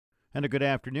And a good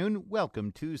afternoon.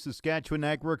 Welcome to Saskatchewan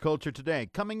Agriculture Today.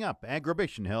 Coming up,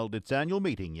 Agribition held its annual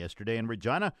meeting yesterday in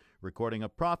Regina, recording a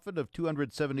profit of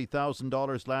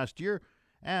 $270,000 last year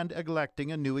and electing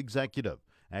a new executive.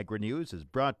 Agri-News is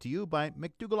brought to you by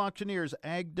McDougall Auctioneers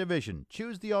Ag Division.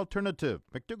 Choose the alternative.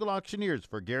 McDougall Auctioneers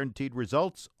for guaranteed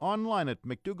results. Online at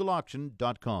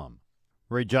mcdougallauction.com.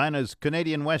 Regina's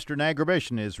Canadian Western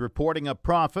Agribition is reporting a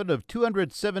profit of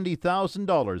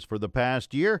 $270,000 for the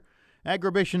past year.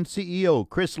 Agribition CEO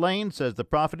Chris Lane says the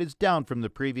profit is down from the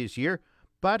previous year,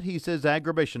 but he says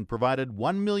Agribition provided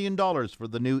 $1 million for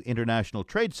the new International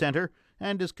Trade Centre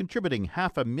and is contributing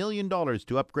 $500,000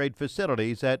 to upgrade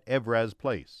facilities at Evraz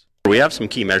Place. We have some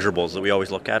key measurables that we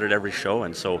always look at every show,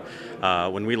 and so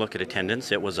when we look at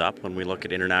attendance, it was up. When we look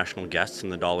at international guests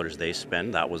and the dollars they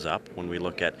spend, that was up. When we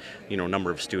look at number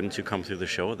of students who come through the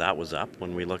show, that was up.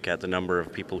 When we look at the number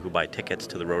of people who buy tickets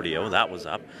to the rodeo, that was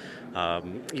up.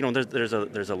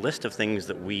 There's a list of things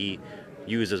that we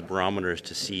use as barometers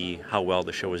to see how well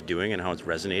the show is doing and how it's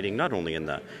resonating, not only in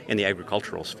the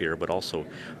agricultural sphere, but also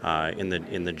in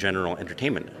the general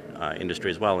entertainment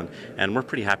industry as well. And we're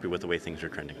pretty happy with the way things are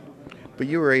trending. But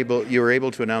you were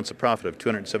able to announce a profit of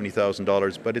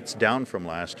 $270,000, but it's down from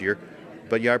last year.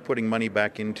 But you are putting money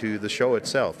back into the show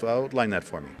itself. Outline that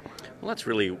for me. Well, that's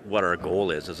really what our goal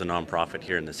is as a nonprofit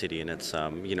here in the city, and it's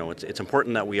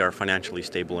important that we are financially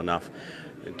stable enough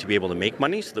to be able to make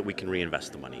money so that we can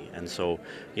reinvest the money. And so,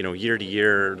 year to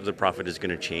year, the profit is going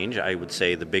to change. I would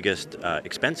say the biggest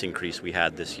expense increase we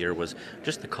had this year was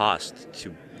just the cost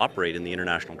to operate in the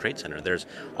International Trade Centre. There's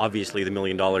obviously the $1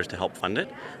 million to help fund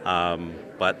it,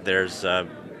 but there's,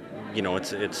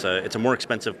 it's a more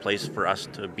expensive place for us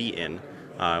to be in.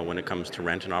 When it comes to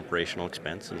rent and operational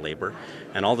expense and labor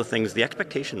and all the things, the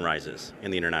expectation rises in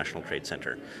the International Trade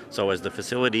Centre. So as the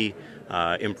facility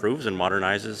improves and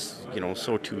modernizes,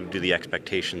 so too do the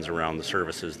expectations around the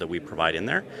services that we provide in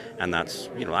there. And that's,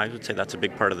 I would say that's a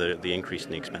big part of the increase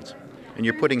in the expense. And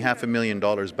you're putting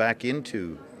 $500,000 back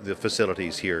into the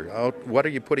facilities here. What are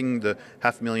you putting the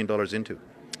 $500,000 into?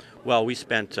 Well, we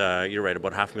spent, you're right,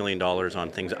 about $500,000 on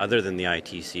things other than the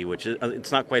ITC, which is,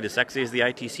 it's not quite as sexy as the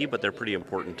ITC, but they're pretty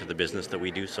important to the business that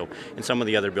we do. So in some of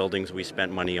the other buildings, we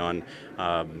spent money on,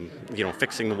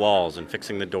 fixing the walls and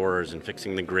fixing the doors and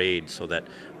fixing the grade so that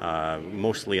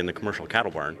mostly in the commercial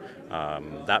cattle barn,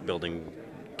 that building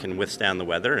can withstand the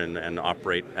weather and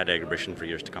operate at Agribition for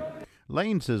years to come.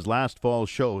 Lane says last fall's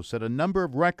show set a number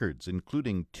of records,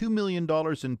 including $2 million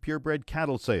in purebred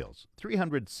cattle sales,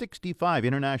 365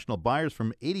 international buyers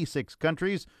from 86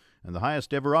 countries, and the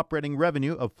highest ever operating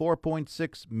revenue of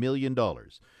 $4.6 million.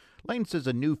 Lane says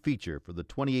a new feature for the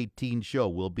 2018 show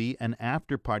will be an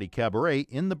after-party cabaret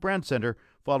in the Brand Centre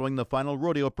following the final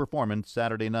rodeo performance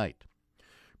Saturday night.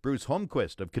 Bruce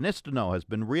Holmquist of Canistino has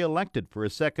been re-elected for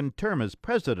a second term as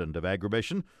president of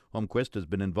Agribition. Holmquist has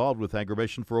been involved with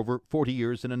Agribition for over 40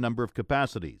 years in a number of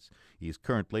capacities. He's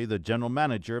currently the general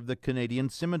manager of the Canadian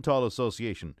Simmental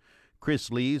Association. Chris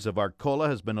Lees of Arcola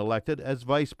has been elected as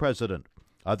vice president.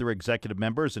 Other executive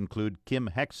members include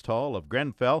Kim Hextall of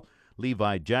Grenfell,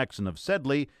 Levi Jackson of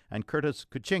Sedley, and Curtis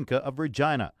Kuchinka of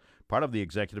Regina. Part of the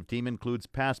executive team includes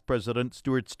past president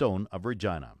Stuart Stone of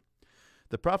Regina.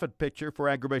 The profit picture for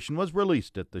Agribition was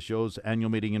released at the show's annual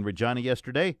meeting in Regina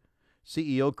yesterday.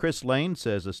 CEO Chris Lane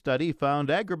says a study found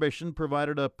Agribition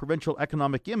provided a provincial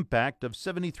economic impact of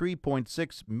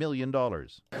 $73.6 million.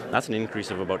 That's an increase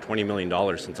of about $20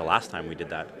 million since the last time we did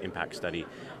that impact study.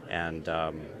 And,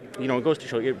 it goes to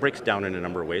show, it breaks down in a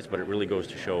number of ways, but it really goes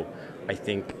to show, I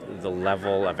think, the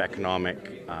level of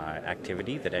economic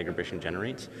activity that Agribition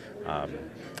generates.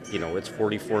 It's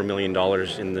 $44 million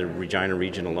in the Regina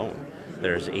region alone.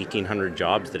 There's 1,800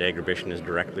 jobs that Agribition is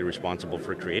directly responsible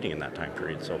for creating in that time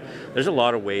period. So there's a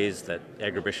lot of ways that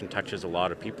Agribition touches a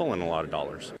lot of people and a lot of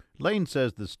dollars. Lane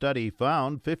says the study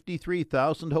found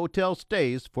 53,000 hotel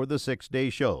stays for the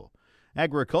 6-day show.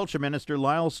 Agriculture Minister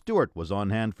Lyle Stewart was on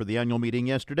hand for the annual meeting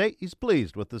yesterday. He's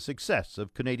pleased with the success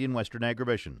of Canadian Western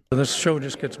Agribition. This show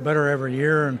just gets better every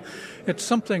year, and it's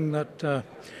something that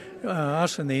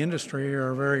us in the industry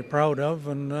are very proud of,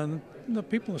 and the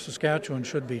people of Saskatchewan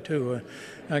should be too.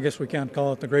 I guess we can't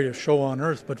call it the greatest show on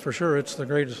earth, but for sure it's the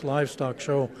greatest livestock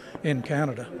show in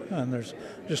Canada, and there's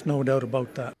just no doubt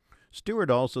about that. Stewart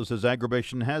also says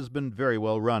Agribition has been very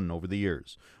well run over the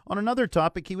years. On another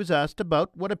topic, he was asked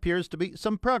about what appears to be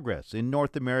some progress in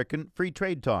North American free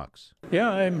trade talks. Yeah,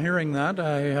 I'm hearing that.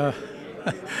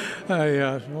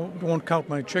 I won't count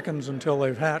my chickens until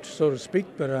they've hatched, so to speak,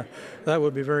 but that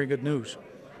would be very good news.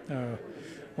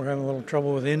 We're having a little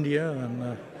trouble with India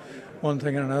and one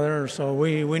thing and another, so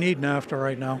we need NAFTA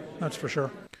right now, that's for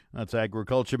sure. That's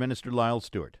Agriculture Minister Lyle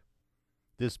Stewart.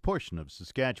 This portion of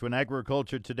Saskatchewan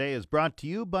Agriculture Today is brought to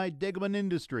you by Degelman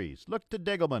Industries. Look to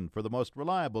Degelman for the most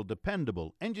reliable,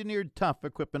 dependable, engineered tough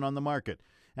equipment on the market.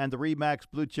 And the RE/MAX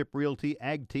Blue Chip Realty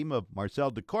Ag team of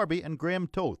Marcel DeCorby and Graham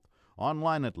Toth.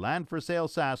 Online at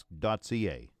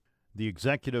landforsalesask.ca. The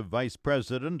Executive Vice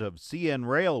President of CN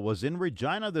Rail was in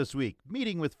Regina this week,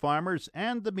 meeting with farmers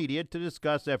and the media to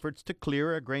discuss efforts to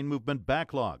clear a grain movement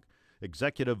backlog.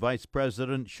 Executive Vice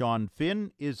President Sean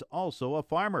Finn is also a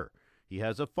farmer. He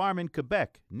has a farm in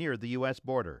Quebec near the U.S.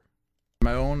 border.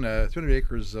 My own 300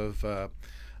 acres of a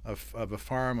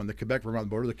farm on the Quebec-Vermont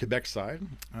border, the Quebec side.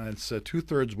 It's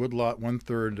 2/3 woodlot,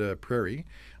 1/3 prairie,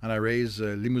 and I raise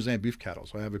Limousin beef cattle.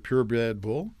 So I have a purebred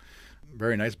bull,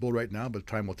 very nice bull right now, but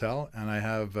time will tell. And I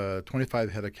have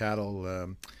 25 head of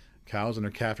cattle, cows, and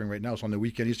they're calving right now. So on the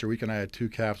weekend, Easter weekend, I had 2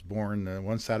 calves born,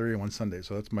 one Saturday and one Sunday.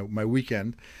 So that's my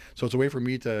weekend. So it's a way for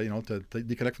me to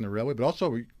deconnect from the railway, but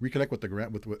also reconnect with the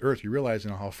with earth. You realize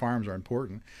how farms are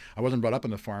important. I wasn't brought up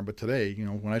on the farm, but today,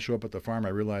 when I show up at the farm, I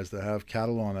realize to have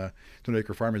cattle on a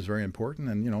 200-acre farm is very important.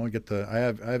 And I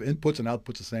have inputs and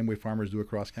outputs the same way farmers do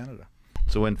across Canada.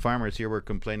 So when farmers here were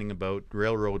complaining about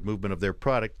railroad movement of their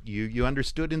product, you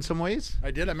understood in some ways?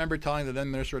 I did. I remember telling the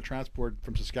then Minister of Transport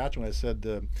from Saskatchewan, I said,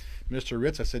 Minister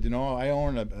Ritz, I said, I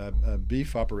own a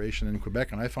beef operation in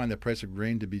Quebec, and I find the price of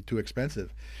grain to be too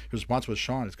expensive. His response was,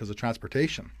 Sean, it's because of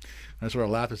transportation. And I sort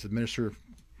of laughed. I said, Minister,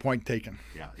 point taken.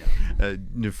 Yeah.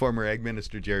 Former Ag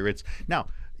Minister Jerry Ritz. Now,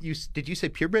 did you say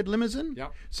purebred Limousin? Yeah.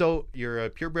 So you're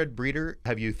a purebred breeder.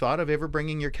 Have you thought of ever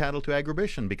bringing your cattle to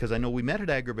Agribition? Because I know we met at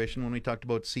Agribition when we talked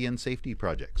about CN safety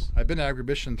projects. I've been to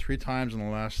Agribition 3 times in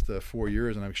the last 4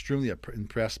 years, and I'm extremely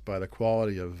impressed by the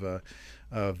quality of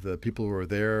the people who are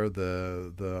there,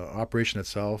 the operation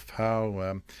itself,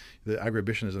 how the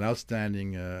Agribition is an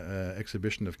outstanding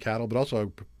exhibition of cattle, but also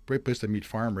a great place to meet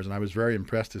farmers. And I was very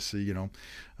impressed to see,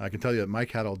 I can tell you that my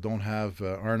cattle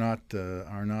are not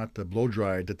blow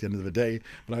dried at the end of the day,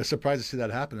 but I was surprised to see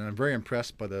that happen. And I'm very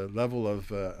impressed by the level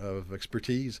of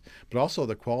expertise, but also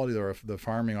the quality of the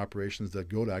farming operations that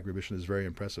go to Agribition is very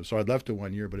impressive. So I'd love to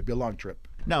one year, but it'd be a long trip.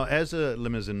 Now, as a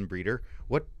Limousin breeder,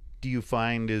 what do you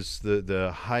find is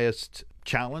the highest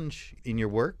challenge in your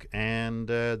work and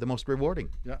the most rewarding?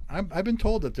 Yeah, I've been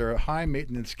told that they're high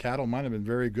maintenance cattle. Mine have been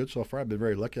very good so far. I've been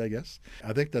very lucky, I guess.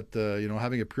 I think that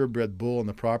having a purebred bull on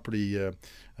the property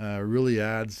really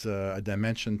adds a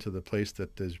dimension to the place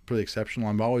that is pretty exceptional.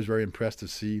 I'm always very impressed to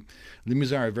see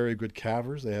Limousin are very good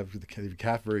calvers. They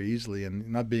calf very easily, and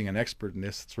not being an expert in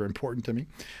this, it's very important to me.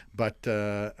 But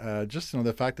just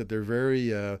the fact that they're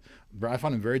very, I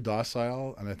find them very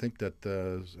docile, and I think that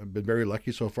I've been very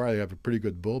lucky so far. I have a pretty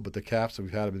good bull, but the calves that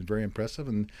we've had have been very impressive,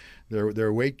 and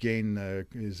their weight gain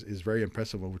is very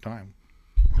impressive over time.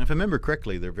 And if I remember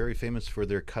correctly, they're very famous for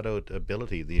their cutout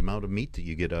ability. The amount of meat that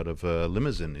you get out of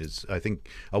Limousin is, I think,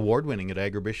 award-winning at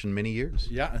Agribition many years.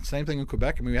 Yeah, and same thing in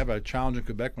Quebec. I mean, we have a challenge in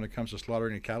Quebec when it comes to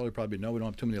slaughtering cattle. You probably know we don't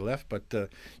have too many left, but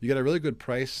you get a really good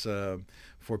price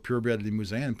for purebred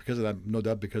Limousin, because of that, no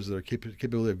doubt, because of their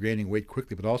capability of gaining weight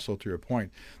quickly, but also, to your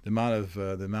point, the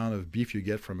amount of beef you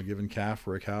get from a given calf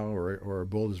or a cow or a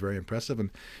bull is very impressive.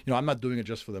 And I'm not doing it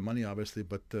just for the money, obviously,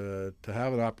 but to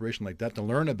have an operation like that, to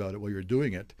learn about it while you're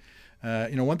doing it.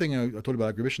 One thing I told you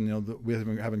about Agribition, that we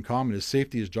have in common is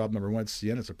safety is job number 1 at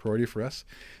CN. It's a priority for us.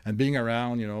 And being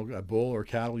around, a bull or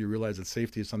cattle, you realize that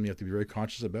safety is something you have to be very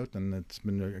conscious about, and it's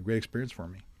been a great experience for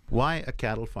me. Why a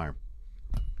cattle farm?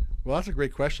 Well, that's a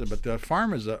great question, but the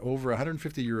farm is over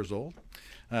 150 years old.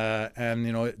 And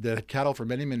they had cattle for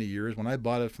many, many years. When I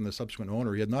bought it from the subsequent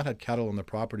owner, he had not had cattle on the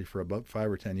property for about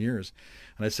 5 or 10 years.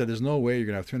 And I said, there's no way you're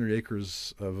going to have 300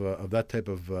 acres of that type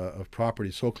of property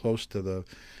so close to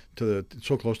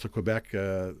Quebec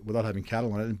without having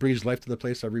cattle on it. It breathes life to the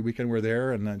place. Every weekend we're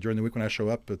there, and during the week when I show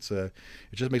up, it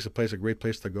just makes the place a great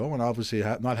place to go. And obviously,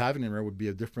 not having it there would be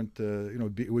a different,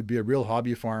 it would be a real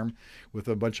hobby farm with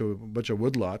a bunch of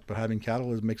woodlot. But having cattle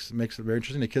makes it very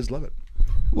interesting. The kids love it.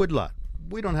 Woodlot.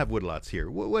 We don't have woodlots here.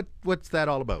 What's that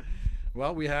all about?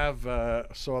 Well, we have,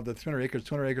 so of the 200 acres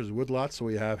of woodlots, so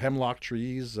we have hemlock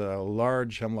trees,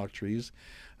 large hemlock trees.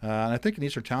 And I think in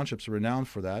Eastern Townships are renowned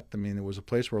for that. I mean, it was a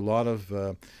place where a lot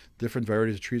of different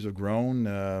varieties of trees have grown,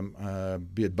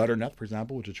 be it butternut, for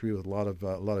example, which is a tree with a lot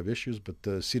of issues,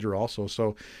 but cedar also.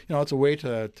 So, it's a way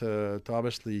to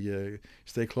obviously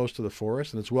stay close to the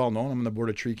forest. And it's well known, I'm on the board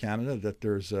of Tree Canada, that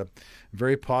there's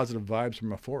very positive vibes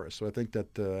from a forest. So I think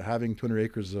that having 200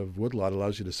 acres of woodlot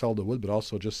allows you to sell the wood, but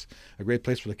also just a great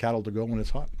place for the cattle to go when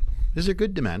it's hot. Is there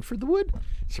good demand for the wood?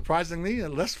 Surprisingly,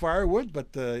 less firewood,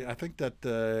 but I think that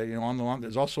on the lawn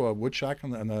there's also a wood shack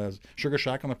and a sugar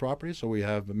shack on the property, so we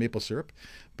have maple syrup.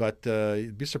 But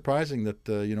it'd be surprising that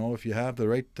if you have the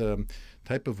right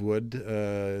type of wood,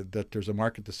 that there's a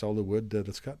market to sell the wood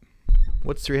that's cut.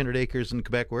 What's 300 acres in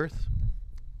Quebec worth?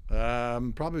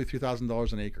 Probably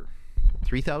 $3,000 an acre.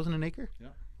 $3,000 an acre? Yeah.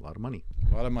 A lot of money.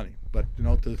 A lot of money. But,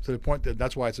 to the point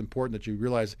that's why it's important that you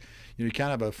realize, you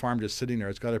can't have a farm just sitting there.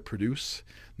 It's got to produce,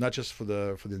 not just for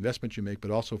the investment you make,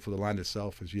 but also for the land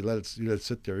itself. As you let it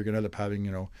sit there, you're going to end up having,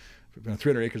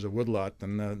 300 acres of woodlot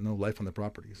and no life on the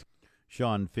properties.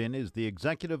 Sean Finn is the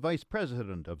Executive Vice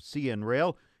President of CN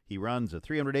Rail. He runs a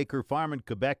 300-acre farm in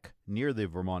Quebec near the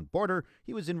Vermont border.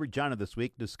 He was in Regina this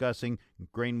week discussing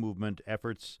grain movement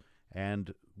efforts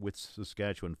and with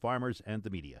Saskatchewan farmers and the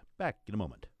media. Back in a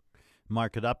moment.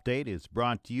 Market Update is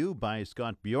brought to you by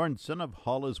Scott Bjornson of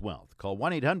Hollis Wealth. Call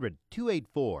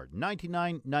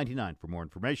 1-800-284-9999 for more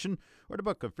information or to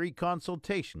book a free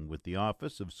consultation with the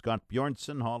office of Scott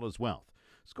Bjornson, Hollis Wealth.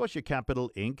 Scotia Capital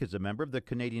Inc. is a member of the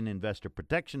Canadian Investor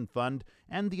Protection Fund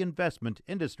and the Investment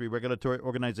Industry Regulatory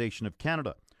Organization of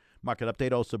Canada. Market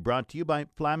Update also brought to you by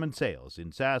Flaman Sales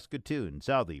in Saskatoon,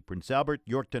 Southey, Prince Albert,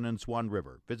 Yorkton, and Swan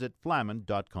River. Visit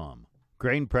flaman.com.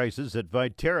 Grain prices at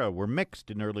Viterra were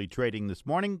mixed in early trading this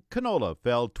morning. Canola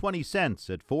fell 20 cents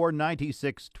at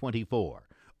 $4.9624.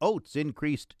 Oats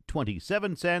increased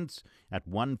 27 cents at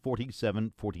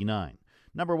 $147.49.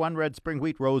 Number 1 red spring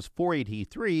wheat rose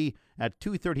 $4.83 at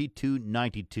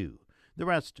 $232.92. The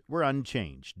rest were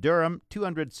unchanged. Durham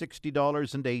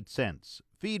 $260.08.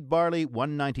 Feed barley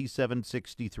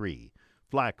 $197.63.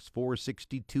 Flax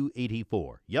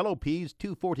 $462.84. Yellow peas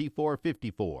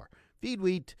 $244.54. Feed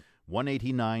wheat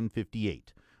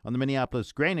 $189.58. On the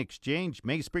Minneapolis Grain Exchange,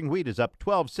 May spring wheat is up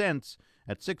 12 cents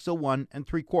at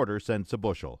 $6.0175 a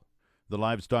bushel. The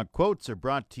livestock quotes are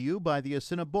brought to you by the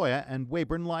Assiniboia and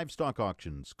Weyburn Livestock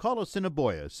Auctions. Call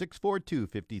Assiniboia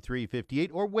 642-5358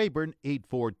 or Weyburn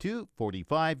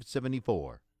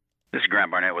 842-4574. This is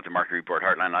Grant Barnett with the Market Report.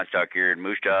 Heartland Livestock here in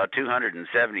Moose Jaw.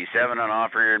 277 on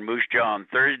offer here in Moose Jaw on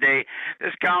Thursday.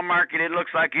 This cow market, it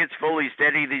looks like it's fully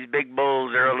steady. These big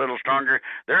bulls are a little stronger.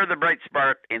 They're the bright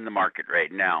spot in the market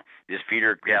right now. This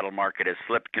feeder cattle market has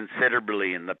slipped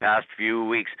considerably in the past few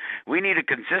weeks. We need a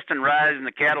consistent rise in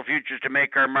the cattle futures to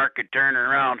make our market turn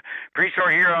around.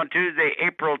 Pre-sort here on Tuesday,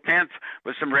 April 10th,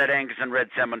 with some red Angus and red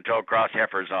Simmental cross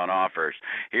heifers on offers.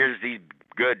 Here's the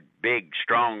good, big,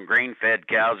 strong, grain-fed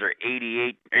cows are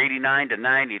 89 to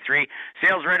 93.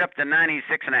 Sales right up to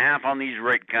 96.5 on these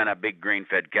right kind of big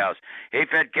grain-fed cows.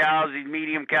 Hay-fed cows, these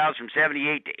medium cows from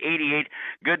 78 to 88.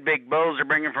 Good big bulls are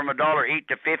bringing from $1.08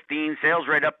 to $15. Sales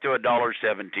right up to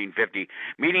 $1.1750.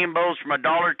 Medium bulls from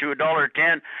 $1 to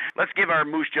 $1.10. Let's give our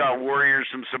Moose Jaw Warriors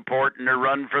some support in their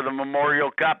run for the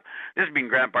Memorial Cup. This has been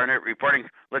Grant Barnett reporting.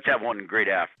 Let's have one great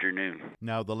afternoon.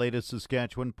 Now the latest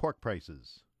Saskatchewan pork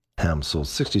prices. Ham sold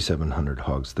 6,700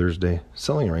 hogs Thursday,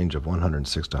 selling a range of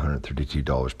 $106 to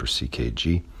 $132 per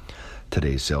ckg.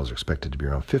 Today's sales are expected to be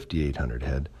around 5,800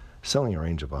 head, selling a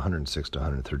range of $106 to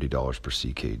 $130 per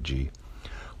ckg.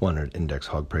 100 index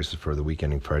hog prices for the week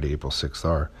ending Friday, April 6th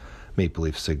are Maple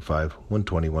Leaf Sig 5,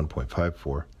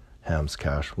 121.54, Hams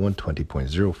Cash,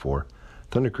 120.04,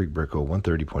 Thunder Creek Brico,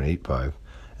 130.85,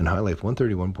 and High Life,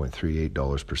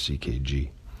 $131.38 per ckg.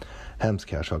 Ham's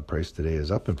cash hog price today is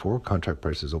up and forward contract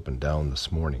prices opened down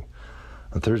this morning.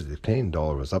 On Thursday, the Canadian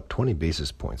dollar was up 20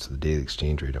 basis points to the daily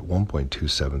exchange rate at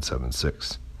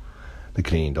 1.2776. The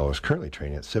Canadian dollar is currently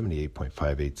trading at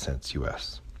 78.58 cents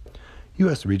U.S.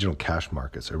 U.S. regional cash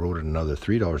markets eroded another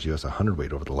 $3 U.S. a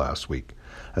hundredweight over the last week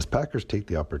as packers take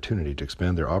the opportunity to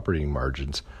expand their operating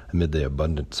margins amid the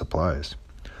abundant supplies.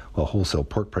 While wholesale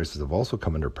pork prices have also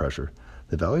come under pressure,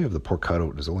 the value of the pork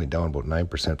cutout is only down about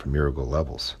 9% from year-ago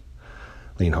levels.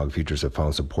 Lean hog futures have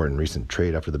found support in recent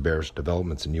trade after the bearish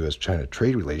developments in U.S.-China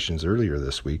trade relations earlier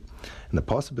this week, and the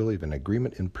possibility of an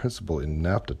agreement in principle in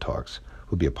NAFTA talks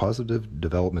would be a positive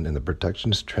development in the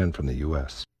protectionist trend from the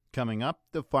U.S. Coming up,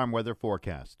 the farm weather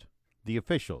forecast. The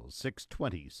official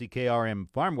 620 CKRM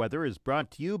farm weather is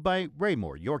brought to you by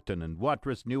Raymore, Yorkton, and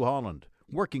Watrous, New Holland.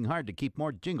 Working hard to keep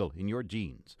more jingle in your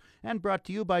jeans. And brought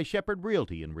to you by Shepherd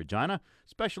Realty in Regina,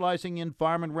 specializing in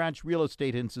farm and ranch real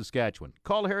estate in Saskatchewan.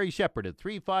 Call Harry Shepherd at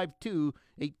 352-1866.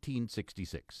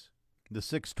 The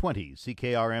 620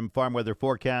 CKRM farm weather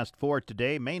forecast for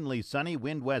today, mainly sunny,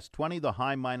 wind west 20, the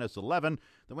high minus 11,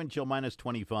 the wind chill minus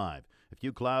 25. A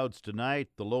few clouds tonight,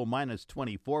 the low minus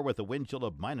 24 with a wind chill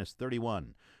of minus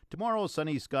 31. Tomorrow,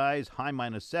 sunny skies, high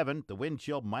minus 7, the wind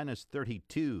chill minus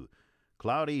 32.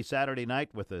 Cloudy Saturday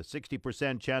night with a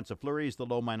 60% chance of flurries, the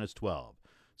low minus 12.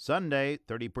 Sunday,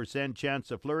 30%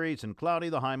 chance of flurries and cloudy,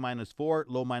 the high -4,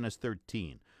 low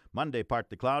 -13. Monday,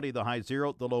 partly cloudy, the high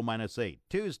 0, the low -8.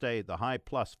 Tuesday, the high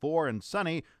 +4 and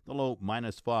sunny, the low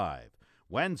 -5.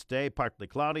 Wednesday, partly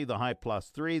cloudy, the high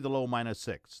 +3, the low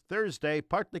 -6. Thursday,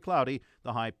 partly cloudy,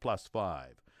 the high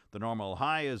 +5. The normal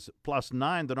high is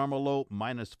 +9, the normal low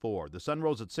 -4. The sun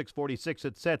rose at 6:46.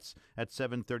 It sets at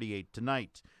 7:38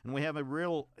 tonight. And we have a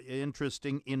real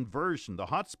interesting inversion. The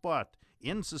hot spot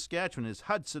in Saskatchewan is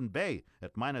Hudson Bay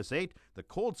at -8. The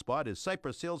cold spot is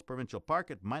Cypress Hills Provincial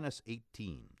Park at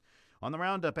 -18. On the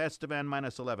roundup, Estevan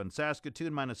 -11,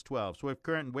 Saskatoon -12, Swift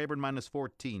Current and Weyburn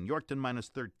 -14, Yorkton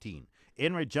 -13.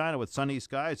 In Regina with sunny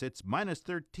skies, it's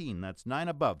 -13. That's 9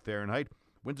 above Fahrenheit.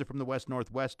 Winds are from the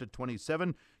west-northwest at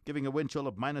 27, giving a wind chill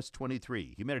of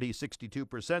 -23. Humidity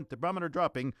 62%. The barometer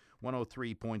dropping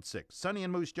 103.6. Sunny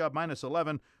in Moose Jaw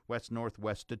 -11,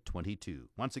 west-northwest at 22.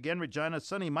 Once again, Regina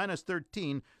sunny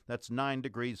 -13. That's 9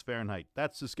 degrees Fahrenheit.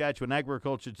 That's Saskatchewan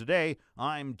Agriculture Today.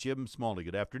 I'm Jim Smalley.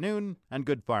 Good afternoon and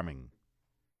good farming.